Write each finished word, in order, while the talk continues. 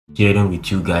sharing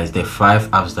with you guys the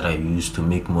 5 apps that I use to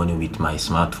make money with my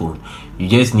smartphone. You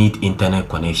just need internet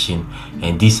connection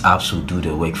and these apps will do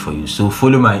the work for you. So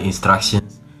follow my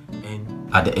instructions,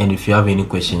 and at the end, if you have any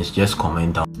questions, just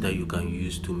comment down that you can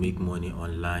use to make money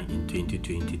online in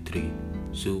 2023.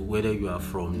 So whether you are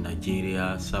from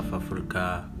Nigeria, South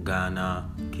Africa, Ghana,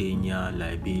 Kenya,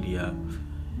 Liberia,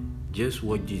 just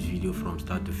watch this video from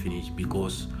start to finish,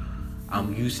 because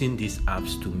I'm using these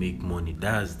apps to make money.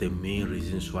 That's the main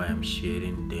reasons why I'm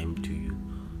sharing them to you.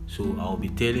 So I'll be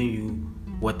telling you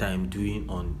what I'm doing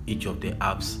on each of the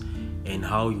apps and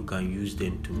how you can use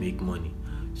them to make money.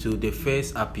 So the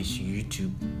first app is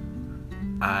YouTube.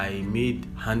 I made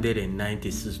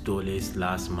 $196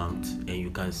 last month, and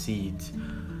you can see it.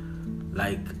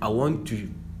 Like, I want to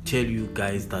tell you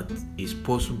guys that it's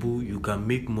possible. You can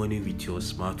make money with your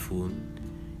smartphone.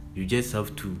 You just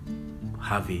have to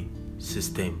have a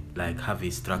system, like have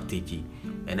a strategy.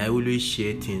 And I always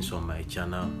share things on my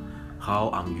channel,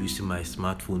 how I'm using my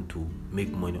smartphone to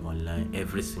make money online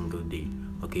every single day.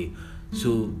 Okay,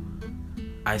 so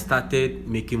I started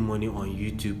making money on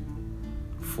YouTube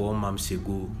 4 months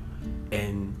ago,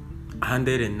 and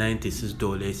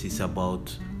 $196 is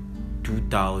about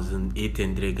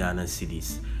 2,800 Ghana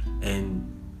cedis. And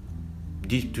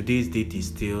today's date is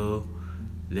still,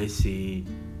 let's say,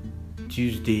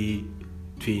 Tuesday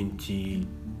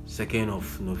 22nd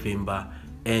of November,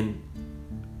 and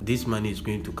this money is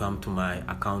going to come to my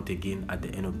account again at the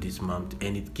end of this month,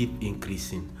 and it keeps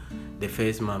increasing. The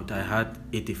first month I had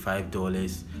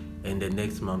 $85, and the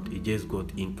next month it just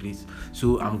got increased.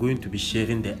 So I'm going to be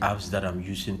sharing the apps that I'm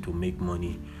using to make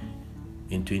money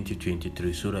in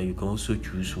 2023, so that you can also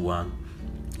choose one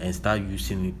and start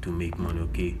using it to make money.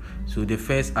 Okay, so the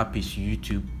first app is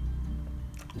YouTube.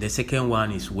 The second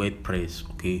one is WordPress.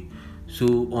 Okay, so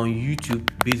on YouTube,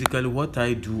 basically what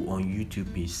I do on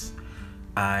YouTube is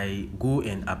I go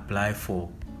and apply for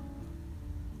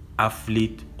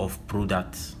affiliate of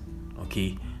products.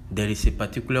 Okay, there is a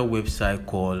particular website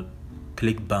called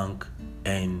ClickBank,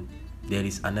 and there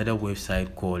is another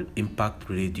website called Impact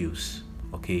Radius.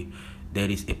 Okay, there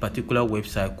is a particular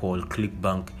website called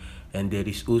ClickBank, and there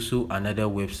is also another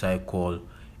website called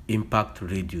Impact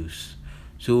Radius.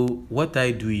 So what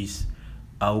I do is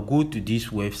I'll go to this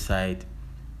website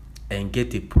and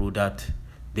get a product.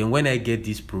 Then when I get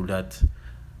this product,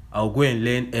 I'll go and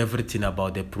learn everything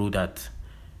about the product.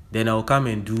 Then I'll come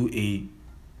and do a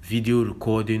video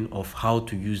recording of how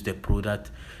to use the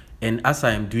product. And as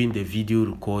I am doing the video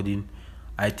recording,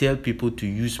 I tell people to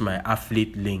use my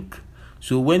affiliate link.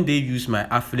 So when they use my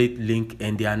affiliate link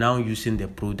and they are now using the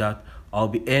product, I'll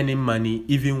be earning money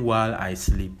even while I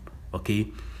sleep.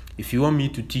 Okay, if you want me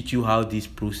to teach you how this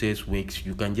process works,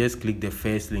 you can just click the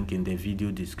first link in the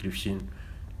video description,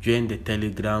 join the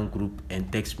Telegram group,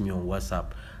 and text me on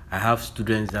WhatsApp. I have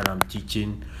students that I'm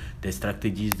teaching the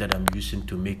strategies that I'm using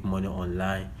to make money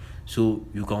online. So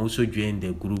you can also join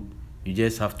the group. You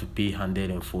just have to pay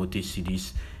 140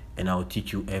 cedis, and I'll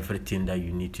teach you everything that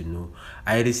you need to know.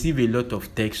 I receive a lot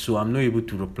of text, so I'm not able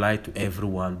to reply to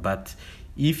everyone, but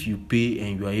if you pay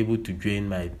and you are able to join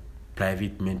my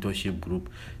private mentorship group,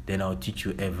 then I'll teach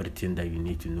you everything that you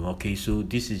need to know. Okay, so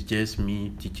this is just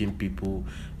me teaching people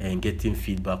and getting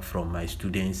feedback from my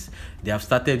students. They have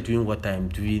started doing what I'm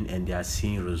doing and they are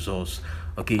seeing results.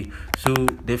 Okay, so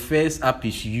the first app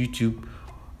is YouTube.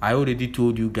 I already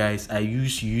told you guys I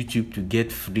use YouTube to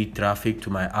get free traffic to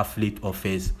my affiliate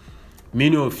offers.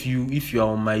 Many of you, if you are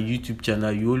on my YouTube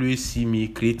channel, you always see me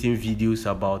creating videos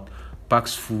about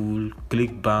Paxful,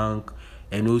 ClickBank,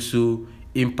 and also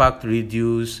Impact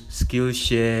Radius,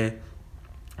 Skillshare,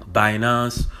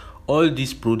 Binance. All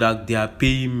these products, they are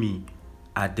paying me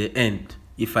at the end.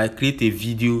 If I create a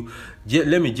video,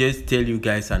 let me just tell you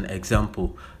guys an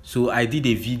example. So I did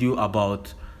a video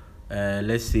about,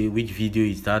 let's say, which video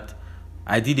is that?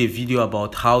 I did a video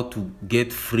about how to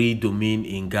get free domain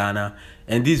in Ghana,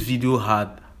 and this video had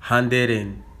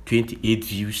 128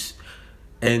 views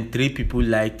and 3 people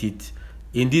liked it.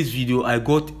 In this video, I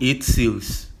got 8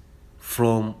 sales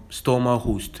from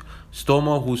StormerHost.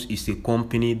 StormerHost is a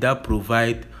company that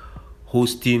provides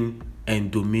hosting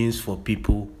and domains for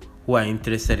people who are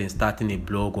interested in starting a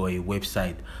blog or a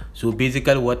website. So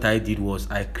basically what I did was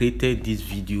I created these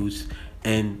videos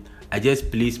and I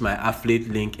just placed my affiliate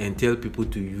link and tell people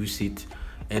to use it,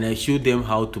 and I showed them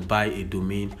how to buy a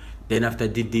domain. Then after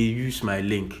that, they use my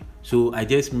link. So I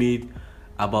just made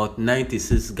about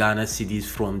 96 Ghana cedis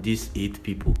from these 8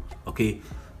 people. Okay,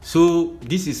 so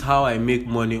this is how I make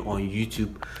money on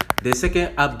YouTube. The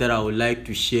second app that I would like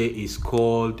to share is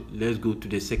called, let's go to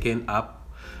the second app.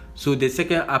 So the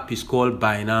second app is called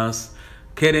Binance.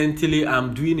 Currently,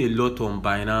 I'm doing a lot on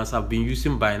Binance. I've been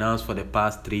using Binance for the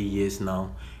past 3 years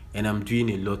now, and I'm doing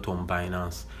a lot on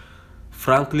Binance.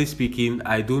 Frankly speaking,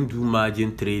 I don't do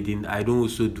margin trading. I don't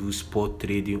also do spot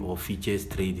trading or futures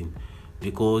trading,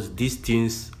 because these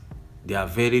things, they are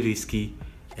very risky,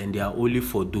 and they are only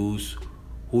for those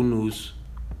who knows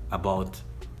about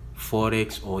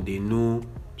forex, or they know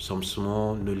some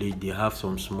small knowledge, they have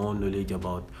some small knowledge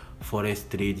about forex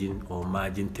trading or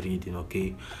margin trading.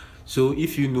 Okay, so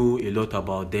if you know a lot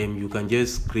about them, you can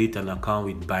just create an account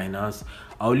with Binance.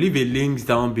 I'll leave a links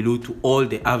down below to all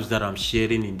the apps that I'm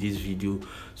sharing in this video.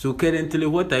 So currently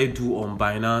what I do on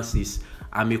Binance is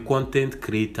I'm a content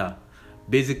creator.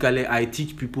 Basically, I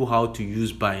teach people how to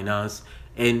use Binance,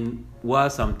 and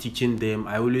whilst I'm teaching them,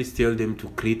 I always tell them to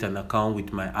create an account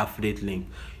with my affiliate link.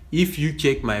 If you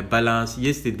check my balance,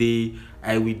 yesterday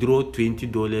I withdraw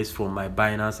 $20 from my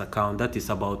Binance account. That is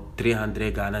about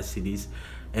 300 Ghana cedis.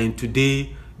 And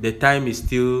today the time is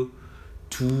still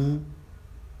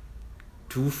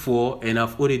 2:04, and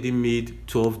I've already made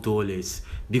 $12,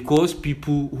 because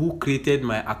people who created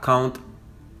my account,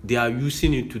 they are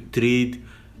using it to trade,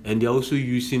 and they're also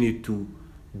using it to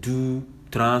do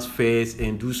transfers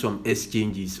and do some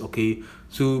exchanges. Okay,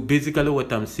 so basically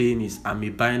what I'm saying is I'm a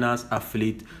Binance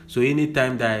affiliate. So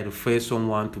anytime that I refer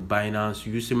someone to Binance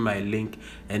using my link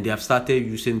and they have started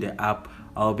using the app,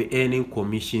 I'll be earning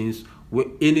commissions with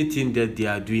anything that they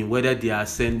are doing, whether they are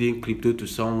sending crypto to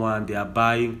someone, they are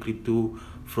buying crypto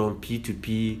from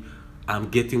P2P, I'm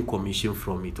getting commission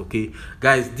from it. Okay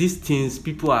guys, these things,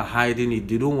 people are hiding it,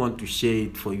 they don't want to share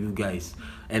it for you guys,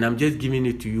 and I'm just giving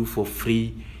it to you for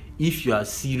free. If you are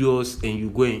serious and you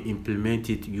go and implement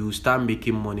it, you start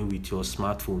making money with your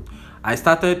smartphone. I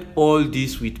started all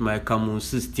this with my Camon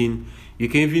 16. You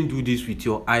can even do this with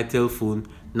your Itel phone,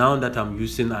 now that I'm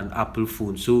using an Apple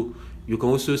phone. So you can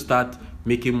also start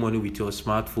making money with your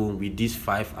smartphone with these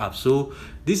 5 apps. So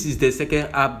this is the second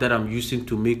app that I'm using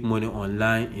to make money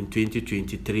online in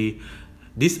 2023.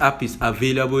 This app is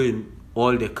available in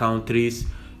all the countries.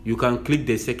 You can click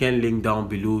the second link down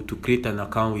below to create an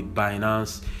account with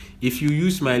Binance. If you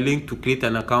use my link to create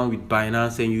an account with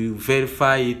Binance and you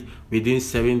verify it within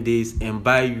 7 days and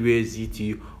buy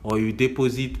USDT, or you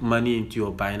deposit money into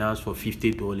your Binance for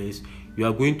 $50, you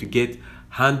are going to get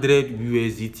 100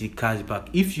 USDT cashback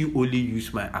if you only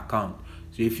use my account.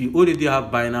 So if you already have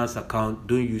Binance account,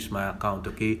 don't use my account.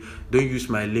 Okay, don't use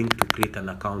my link to create an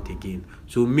account again.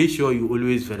 So make sure you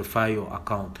always verify your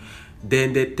account.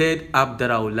 Then the third app that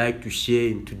I would like to share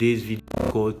in today's video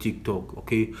is called TikTok.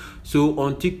 Okay, so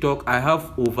on TikTok I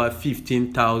have over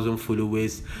 15,000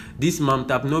 followers. This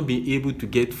month I've not been able to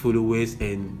get followers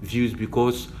and views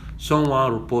because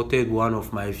someone reported one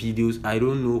of my videos. I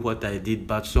don't know what I did,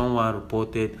 but someone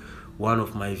reported one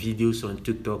of my videos on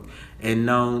TikTok, and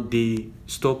now they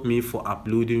stopped me for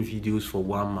uploading videos for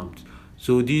 1 month.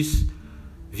 So these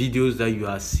videos that you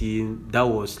are seeing, that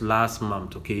was last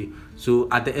month. Okay, so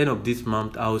at the end of this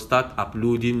month I will start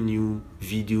uploading new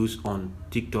videos on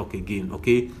TikTok again.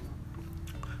 Okay,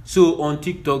 so on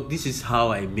TikTok, this is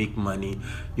how I make money.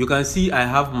 You can see I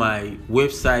have my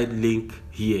website link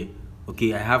here.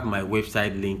 Okay, I have my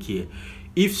website link here.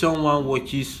 If someone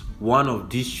watches one of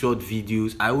these short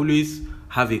videos, I always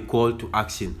have a call to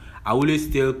action. I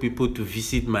always tell people to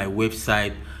visit my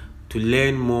website to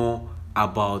learn more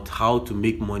about how to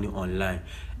make money online.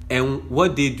 And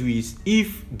what they do is,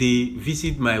 if they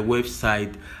visit my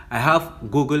website, I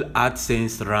have Google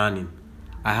AdSense running.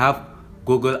 I have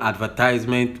Google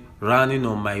advertisement running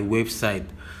on my website.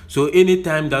 So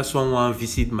anytime that someone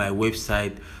visit my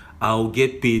website, I'll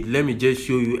get paid. Let me just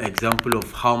show you example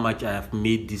of how much I have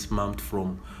made this month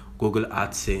from Google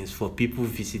AdSense for people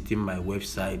visiting my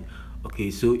website. Okay,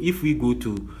 so if we go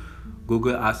to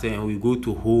Google AdSense and we go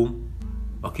to home,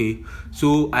 okay,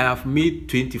 so I have made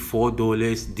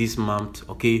 $24 this month.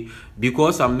 Okay,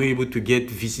 because I'm not able to get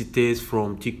visitors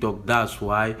from TikTok, that's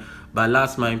why. But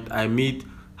last month I made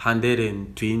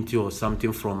 120 or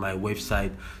something from my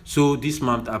website. So this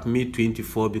month I've made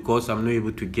 24 because I'm not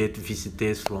able to get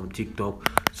visitors from TikTok.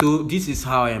 So this is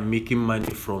how I am making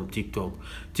money from TikTok.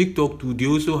 TikTok too, they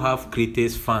also have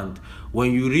creators fund.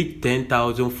 When you reach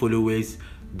 10,000 followers,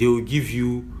 they will give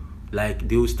you, like,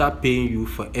 they will start paying you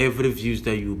for every views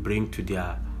that you bring to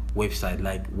their website,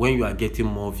 like when you are getting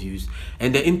more views.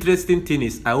 And the interesting thing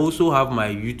is, I also have my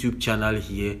YouTube channel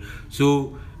here.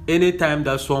 So anytime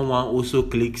that someone also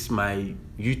clicks my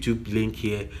YouTube link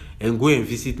here and go and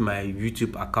visit my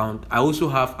YouTube account, I also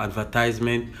have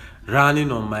advertisement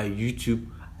running on my YouTube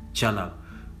channel.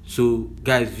 So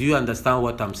guys, do you understand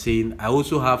what I'm saying? I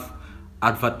also have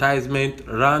advertisement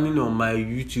running on my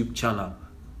YouTube channel.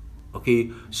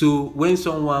 Okay, so when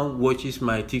someone watches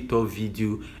my TikTok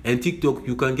video, and TikTok,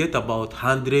 you can get about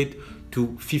 100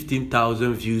 to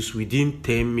 15,000 views within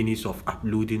 10 minutes of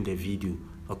uploading the video.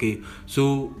 Okay,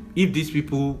 so if these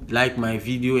people like my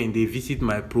video and they visit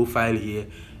my profile here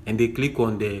and they click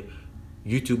on the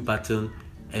YouTube button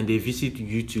and they visit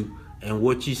YouTube and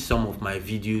watches some of my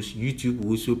videos, YouTube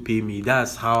will also pay me.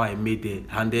 That's how I made the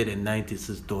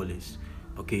 $196.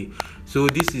 Okay, so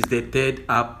this is the third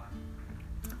app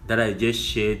that I just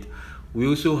shared. We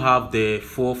also have the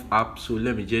fourth app, so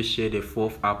let me just share the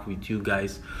fourth app with you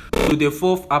guys. So the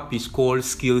fourth app is called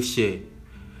Skillshare.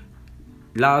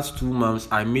 Last 2 months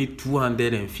I made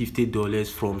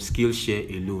 $250 from Skillshare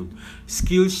alone.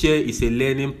 Skillshare is a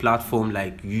learning platform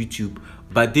like YouTube,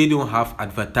 but they don't have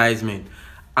advertisement.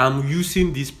 I'm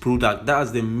using this product.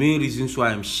 That's the main reason why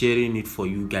I'm sharing it for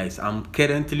you guys. I'm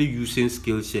currently using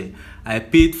Skillshare. I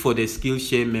paid for the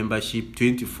Skillshare membership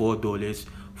 $24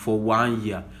 for 1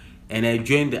 year, and I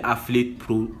joined the affiliate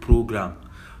program.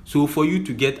 So for you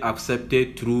to get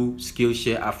accepted through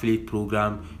Skillshare affiliate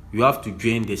program, you have to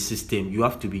join the system. You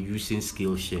have to be using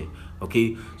Skillshare.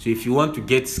 Okay, so if you want to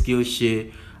get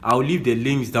Skillshare, I'll leave the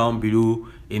links down below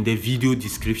in the video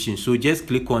description. So just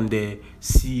click on the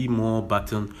see more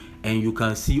button and you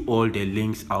can see all the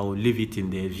links. I'll leave it in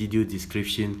the video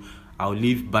description. I'll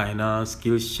leave Binance,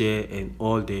 Skillshare, and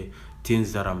all the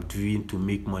things that I'm doing to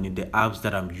make money, the apps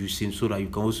that I'm using, so that you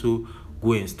can also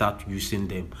go and start using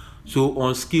them. So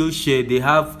on Skillshare, they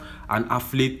have an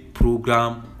affiliate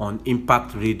program on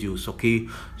Impact Radius. Okay,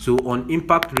 so on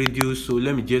Impact Radius, so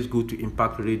let me just go to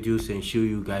Impact Radius and show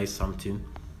you guys something.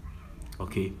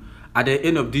 Okay, at the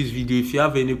end of this video, if you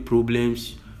have any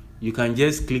problems, you can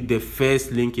just click the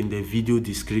first link in the video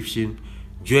description,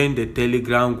 join the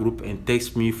Telegram group, and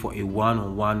text me for a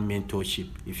one-on-one mentorship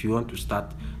if you want to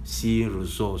start seeing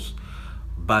results.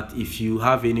 But if you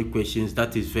have any questions,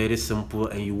 that is very simple,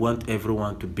 and you want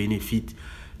everyone to benefit,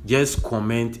 just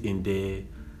comment in the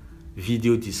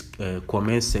video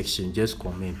comment section. Just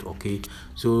comment. Okay,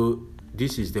 so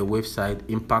this is the website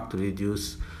Impact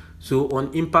Radius. So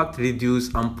on Impact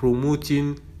Radius, I'm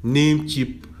promoting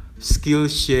Namecheap,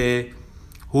 Skillshare,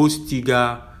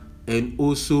 Hostiga, and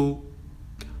also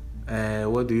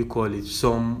what do you call it,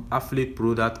 some affiliate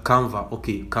product, Canva.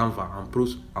 Okay, Canva.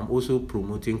 I'm also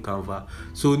promoting Canva.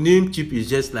 So Namecheap is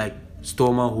just like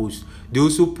Stormer Host. They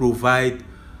also provide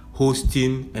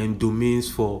hosting and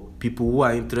domains for people who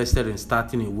are interested in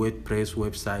starting a WordPress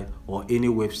website or any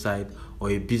website or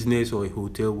a business or a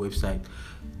hotel website.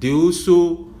 They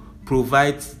also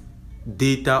provide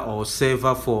data or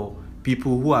server for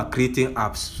people who are creating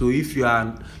apps. So if you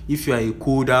are a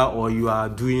coder or you are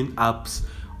doing apps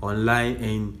online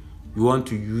and you want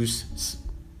to use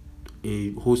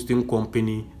a hosting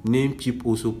company, Namecheap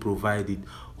also provide it.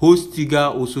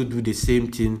 Hostiga also do the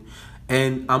same thing.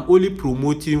 And I'm only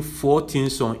promoting 4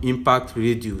 things on Impact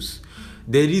Radius.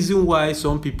 The reason why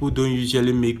some people don't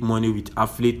usually make money with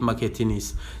affiliate marketing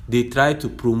is they try to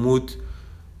promote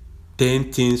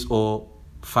 10 things or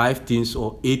 5 things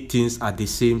or 8 things at the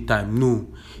same time. No,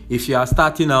 if you are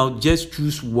starting out, just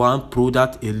choose one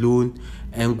product alone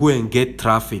and go and get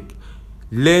traffic.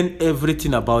 Learn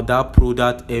everything about that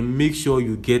product and make sure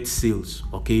you get sales.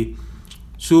 Okay,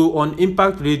 so on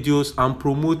Impact Radius, I'm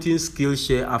promoting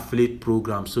Skillshare affiliate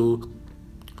program. So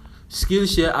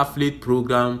Skillshare affiliate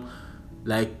program,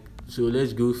 so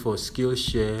let's go for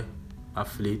Skillshare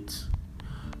affiliate.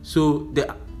 So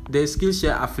the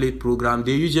Skillshare affiliate program,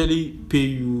 they usually pay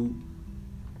you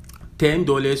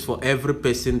 $10 for every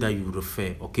person that you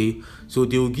refer. Okay, so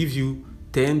they will give you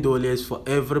 $10 for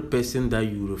every person that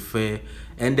you refer.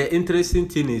 And the interesting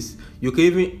thing is you can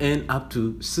even earn up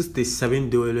to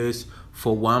 $67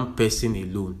 for one person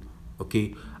alone.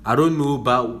 Okay, I don't know,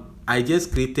 but I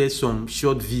just created some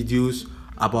short videos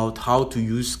about how to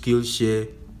use Skillshare.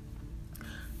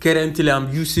 Currently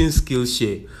I'm using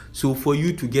Skillshare. So for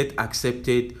you to get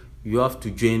accepted, you have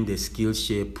to join the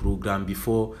Skillshare program.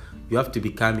 Before, you have to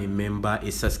become a member,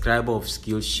 a subscriber of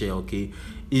Skillshare. Okay,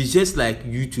 it's just like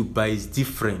YouTube, but it's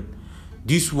different.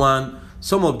 This one,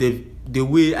 some of the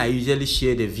way I usually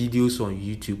share the videos on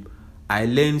YouTube, I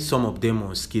learned some of them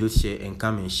on Skillshare and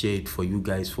come and share it for you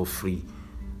guys for free.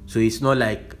 So it's not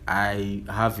like I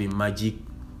have a magic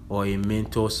or a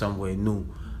mentor somewhere. No,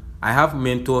 I have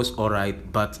mentors, all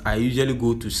right, but I usually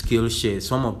go to Skillshare.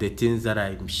 Some of the things that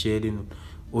I'm sharing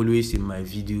always in my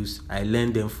videos, I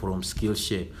learn them from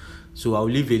Skillshare. So I'll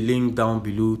leave a link down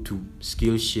below to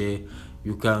Skillshare.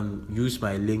 You can use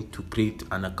my link to create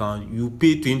an account. You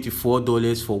pay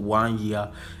 $24 for 1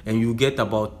 year and you get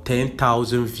about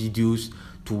 10,000 videos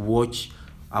to watch,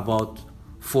 about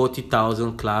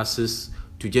 40,000 classes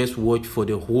to just watch for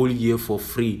the whole year for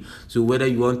free. So whether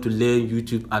you want to learn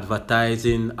YouTube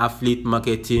advertising, affiliate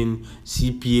marketing,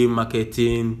 CPA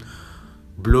marketing,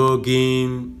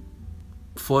 blogging,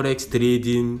 forex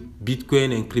trading,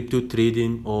 Bitcoin and crypto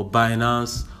trading, or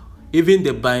Binance, even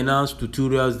the Binance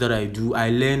tutorials that I do, I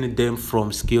learn them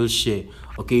from Skillshare.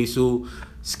 Okay, so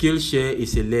Skillshare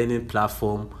is a learning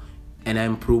platform and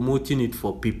I'm promoting it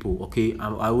for people. Okay,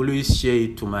 I always share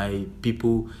it to my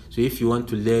people. So if you want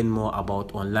to learn more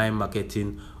about online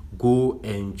marketing, go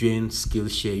and join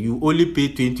Skillshare. You only pay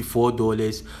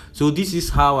 $24. So this is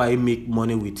how I make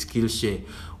money with Skillshare.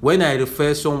 When I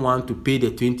refer someone to pay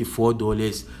the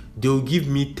 $24, they'll give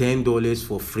me $10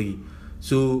 for free.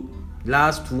 So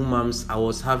last 2 months I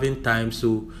was having time,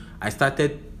 so I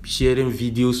started sharing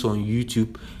videos on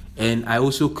YouTube, and I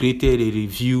also created a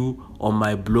review on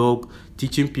my blog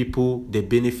teaching people the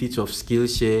benefits of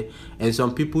Skillshare, and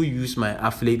some people use my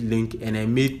affiliate link and I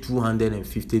made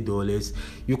 $250.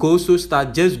 You can also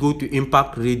start. Just go to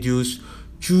Impact Radius,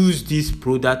 choose this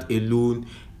product alone,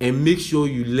 and make sure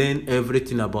you learn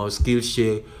everything about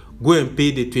Skillshare. Go and pay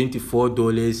the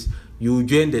 $24. You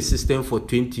join the system for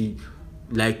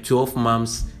 12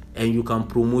 months and you can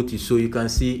promote it. So you can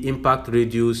see Impact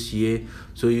Radius here.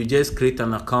 So you just create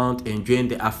an account and join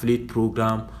the affiliate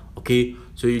program. Okay,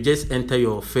 so you just enter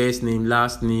your first name,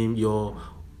 last name, your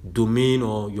domain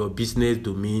or your business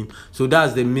domain. So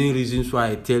that's the main reasons why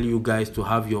I tell you guys to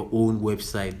have your own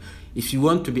website. If you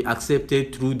want to be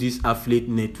accepted through these affiliate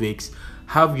networks,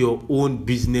 have your own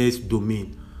business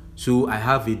domain. So I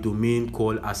have a domain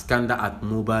called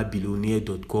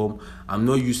askanda@mobilebillionaire.com. I'm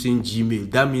not using Gmail.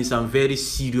 That means I'm very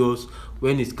serious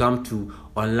when it comes to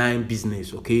online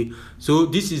business. Okay, so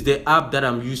this is the app that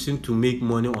I'm using to make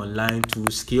money online, to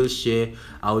Skillshare.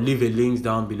 I'll leave a link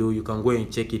down below. You can go and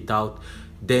check it out.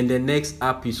 Then the next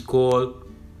app is called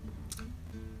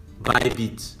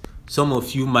Bybit. Some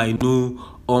of you might know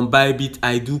on Bybit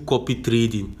I do copy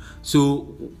trading. So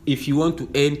if you want to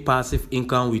earn passive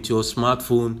income with your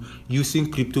smartphone using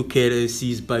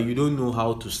cryptocurrencies but you don't know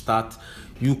how to start,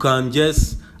 you can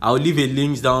just, I'll leave a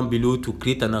link down below to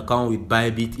create an account with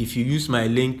Bybit. If you use my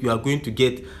link, you are going to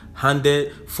get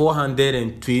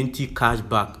 420 cash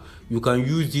back. You can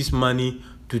use this money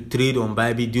to trade on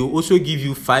Bybit. They'll also give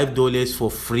you $5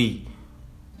 for free.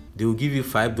 They will give you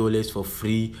 $5 for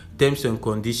free. Terms and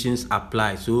conditions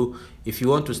apply. So if you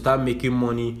want to start making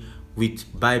money with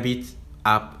Bybit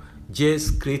app,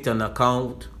 just create an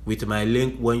account with my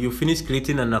link. When you finish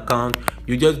creating an account,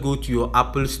 you just go to your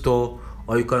Apple Store,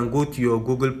 or you can go to your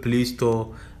Google Play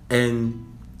Store and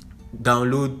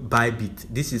download Bybit.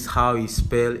 This is how it's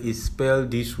spelled. It's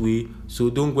spelled this way, so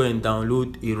don't go and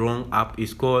download a wrong app.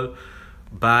 It's called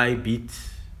Bybit.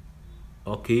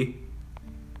 Okay,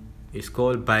 it's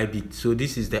called Bybit. So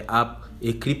this is the app,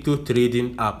 a crypto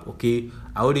trading app. Okay,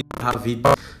 I already have it.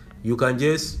 You can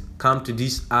just come to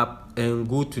this app and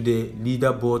go to the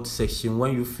leaderboard section.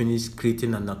 When you finish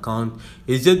creating an account,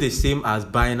 it's just the same as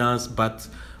Binance, but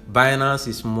Binance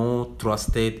is more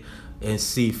trusted and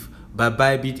safe. But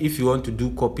Bybit, if you want to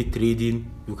do copy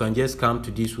trading, you can just come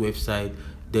to this website.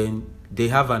 Then they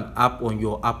have an app on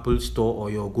your Apple Store or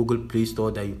your Google Play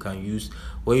Store that you can use.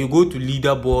 When you go to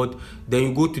leaderboard, then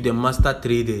you go to the master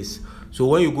traders. So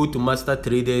when you go to master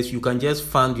traders, you can just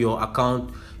fund your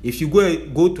account. If you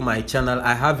go to my channel,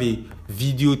 I have a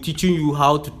video teaching you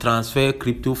how to transfer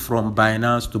crypto from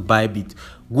Binance to Bybit.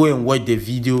 Go and watch the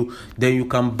video. Then you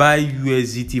can buy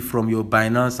USDT from your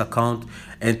Binance account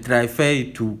and transfer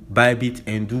it to Bybit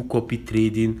and do copy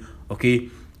trading. Okay,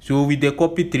 so with the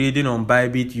copy trading on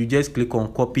Bybit, you just click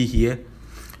on copy here.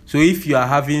 So if you are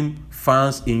having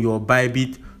funds in your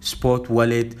Bybit spot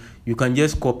wallet, you can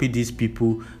just copy these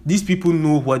people. These people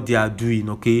know what they are doing.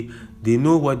 Okay, they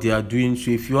know what they are doing.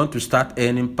 So if you want to start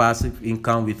earning passive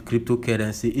income with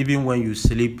cryptocurrency even when you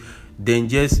sleep, then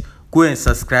just go and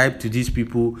subscribe to these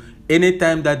people.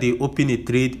 Anytime that they open a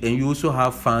trade and you also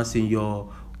have funds in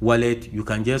your wallet, you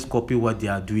can just copy what they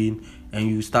are doing and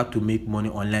you start to make money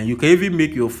online. You can even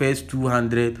make your first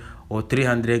 200 or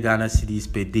 300 Ghana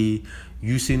cedis per day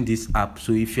using this app.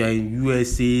 So if you are in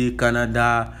USA,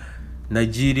 Canada,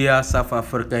 Nigeria, South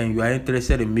Africa, and you are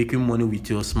interested in making money with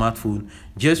your smartphone,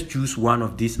 just choose one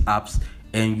of these apps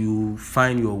and you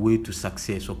find your way to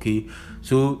success. Okay,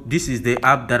 so this is the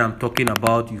app that I'm talking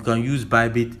about. You can use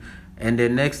Bybit. And the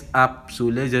next app, so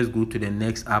let's just go to the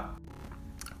next app.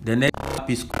 The next app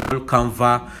is called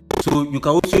Canva. So you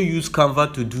can also use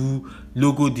Canva to do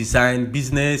logo design,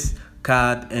 business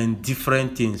card, and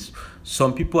different things.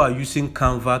 Some people are using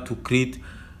Canva to create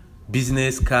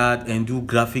business card and do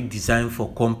graphic design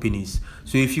for companies.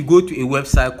 So if you go to a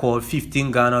website called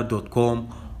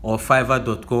 15ghana.com or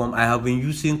fiverr.com. I have been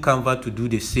using Canva to do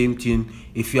the same thing.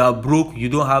 If you are broke, you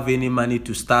don't have any money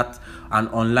to start an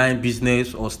online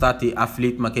business or start a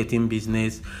affiliate marketing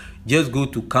business, just go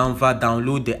to Canva,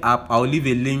 download the app. I'll leave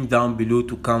a link down below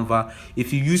to Canva.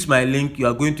 If you use my link, you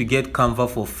are going to get Canva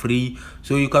for free.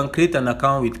 So you can create an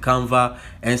account with Canva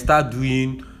and start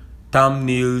doing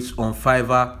thumbnails on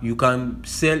Fiverr. You can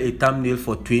sell a thumbnail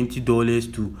for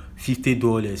 $20 to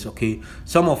 $50. Okay,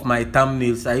 some of my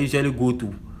thumbnails I usually go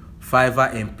to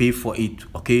Fiverr and pay for it.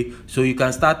 Okay, so you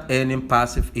can start earning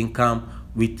passive income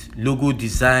with logo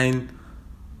design,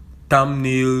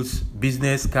 thumbnails,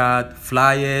 business card,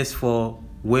 flyers for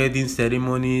wedding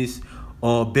ceremonies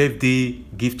or birthday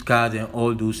gift cards and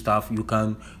all those stuff. You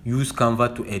can use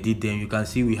Canva to edit them. You can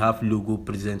see we have logo,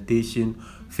 presentation,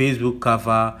 Facebook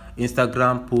cover,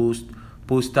 Instagram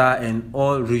poster and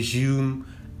all, resume,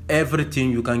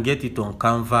 everything. You can get it on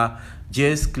Canva.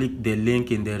 Just click the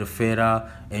link in the referral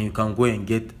and you can go and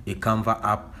get a Canva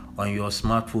app on your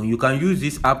smartphone. You can use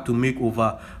this app to make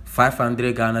over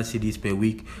 500 Ghana cedis per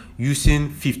week using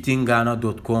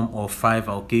 15ghana.com or Fiverr.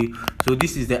 Okay, so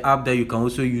this is the app that you can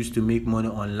also use to make money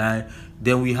online.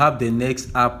 Then we have the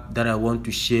next app that I want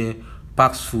to share,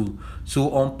 Paxful.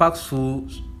 So on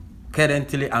Paxful,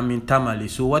 currently I'm in Tamale.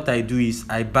 So what I do is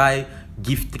I buy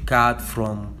gift card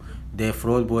from the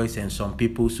fraud boys and some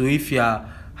people. So if you are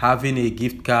having a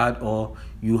gift card or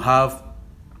you have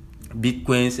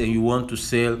bitcoins and you want to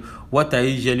sell, what I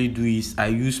usually do is I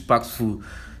use Paxful.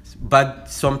 But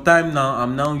sometime now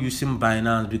I'm now using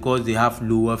Binance because they have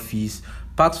lower fees.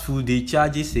 Paxful, they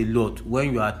charges a lot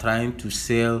when you are trying to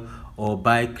sell or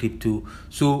buy crypto.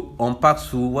 So on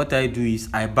Paxful, what I do is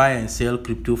I buy and sell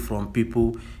crypto from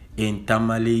people in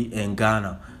Tamale and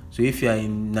Ghana. So if you are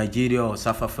in Nigeria or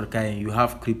South Africa and you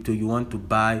have crypto you want to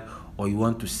buy or you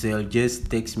want to sell,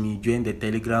 just text me, join the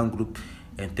Telegram group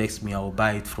and text me. I will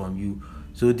buy it from you.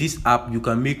 So this app, you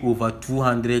can make over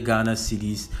 200 Ghana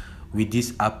cedis with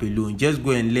this app alone. Just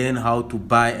go and learn how to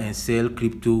buy and sell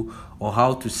crypto or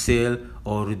how to sell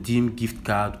or redeem gift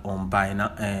card on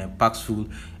Binance, Paxful,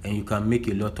 and you can make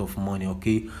a lot of money.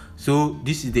 Okay, so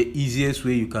this is the easiest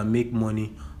way you can make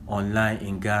money online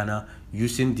in Ghana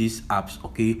using these apps.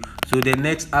 Okay, so the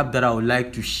next app that I would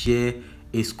like to share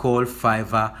is called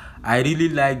Fiverr. I really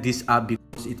like this app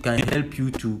because it can help you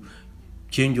to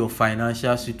change your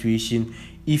financial situation.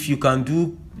 If you can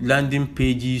do landing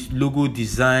pages, logo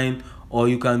design, or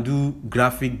you can do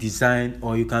graphic design,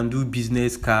 or you can do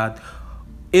business card,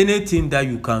 anything that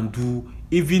you can do,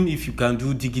 even if you can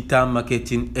do digital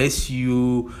marketing,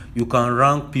 SEO, you can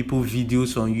rank people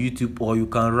videos on YouTube, or you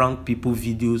can rank people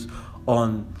videos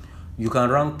on, you can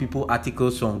rank people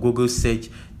articles on Google search.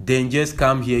 Then just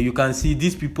come here. You can see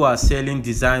these people are selling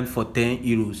design for 10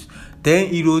 euros.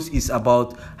 10 euros is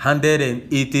about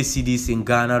 180 cedis in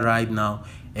Ghana right now,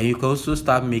 and you can also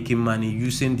start making money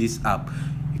using this app.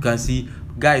 You can see,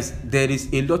 guys, there is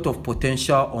a lot of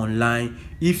potential online.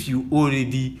 If you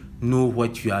already know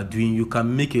what you are doing, you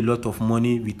can make a lot of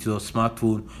money with your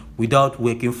smartphone without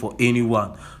working for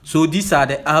anyone. So these are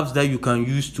the apps that you can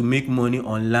use to make money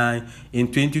online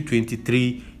in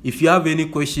 2023. If you have any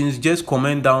questions, just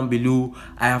comment down below.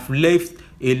 I have left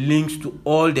a links to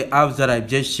all the apps that I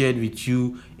just shared with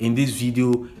you in this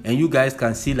video, and you guys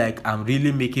can see like I'm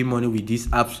really making money with these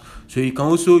apps. So you can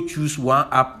also choose one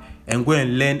app and go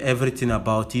and learn everything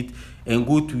about it, and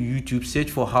go to YouTube, search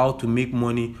for how to make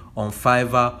money on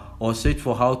Fiverr, or search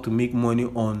for how to make money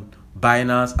on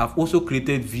Binance. I've also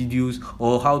created videos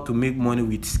on how to make money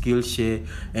with Skillshare,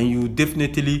 and you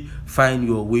definitely find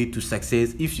your way to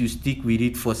success if you stick with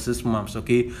it for 6 months.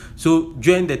 Okay, so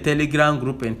join the Telegram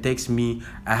group and text me.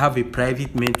 I have a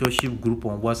private mentorship group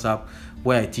on WhatsApp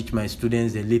where I teach my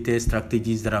students the latest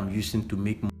strategies that I'm using to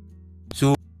make money.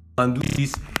 So you can do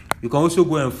this. You can also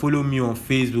go and follow me on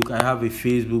Facebook. I have a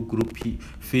Facebook group,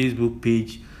 Facebook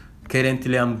page.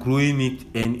 Currently I'm growing it,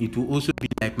 and it will also be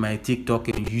like my TikTok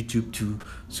and YouTube too.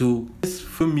 So just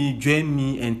follow me, join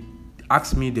me, and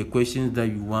ask me the questions that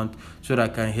you want so that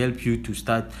I can help you to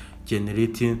start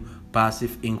generating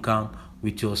passive income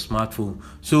with your smartphone.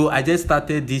 So I just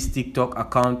started this TikTok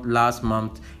account last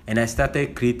month, and I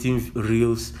started creating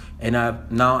reels, and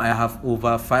now I have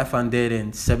over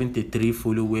 573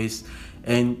 followers.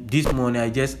 And this morning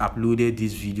I just uploaded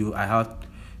this video. I have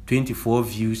 24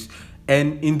 views,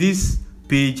 and in this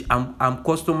page I'm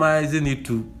customizing it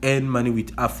to earn money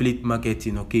with affiliate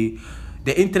marketing. Okay,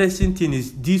 the interesting thing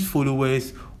is these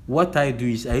followers, what I do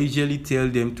is I usually tell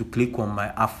them to click on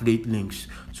my affiliate links.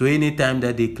 So anytime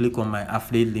that they click on my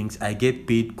affiliate links, I get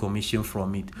paid commission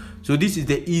from it. So this is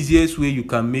the easiest way you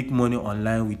can make money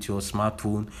online with your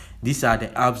smartphone. These are the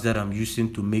apps that I'm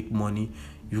using to make money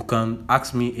You can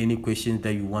ask me any questions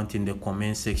that you want in the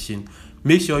comment section.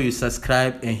 Make sure you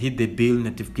subscribe and hit the bell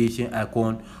notification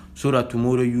icon so that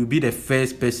tomorrow you'll be the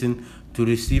first person to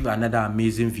receive another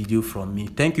amazing video from me.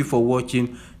 Thank you for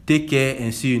watching. Take care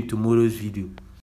and see you in tomorrow's video.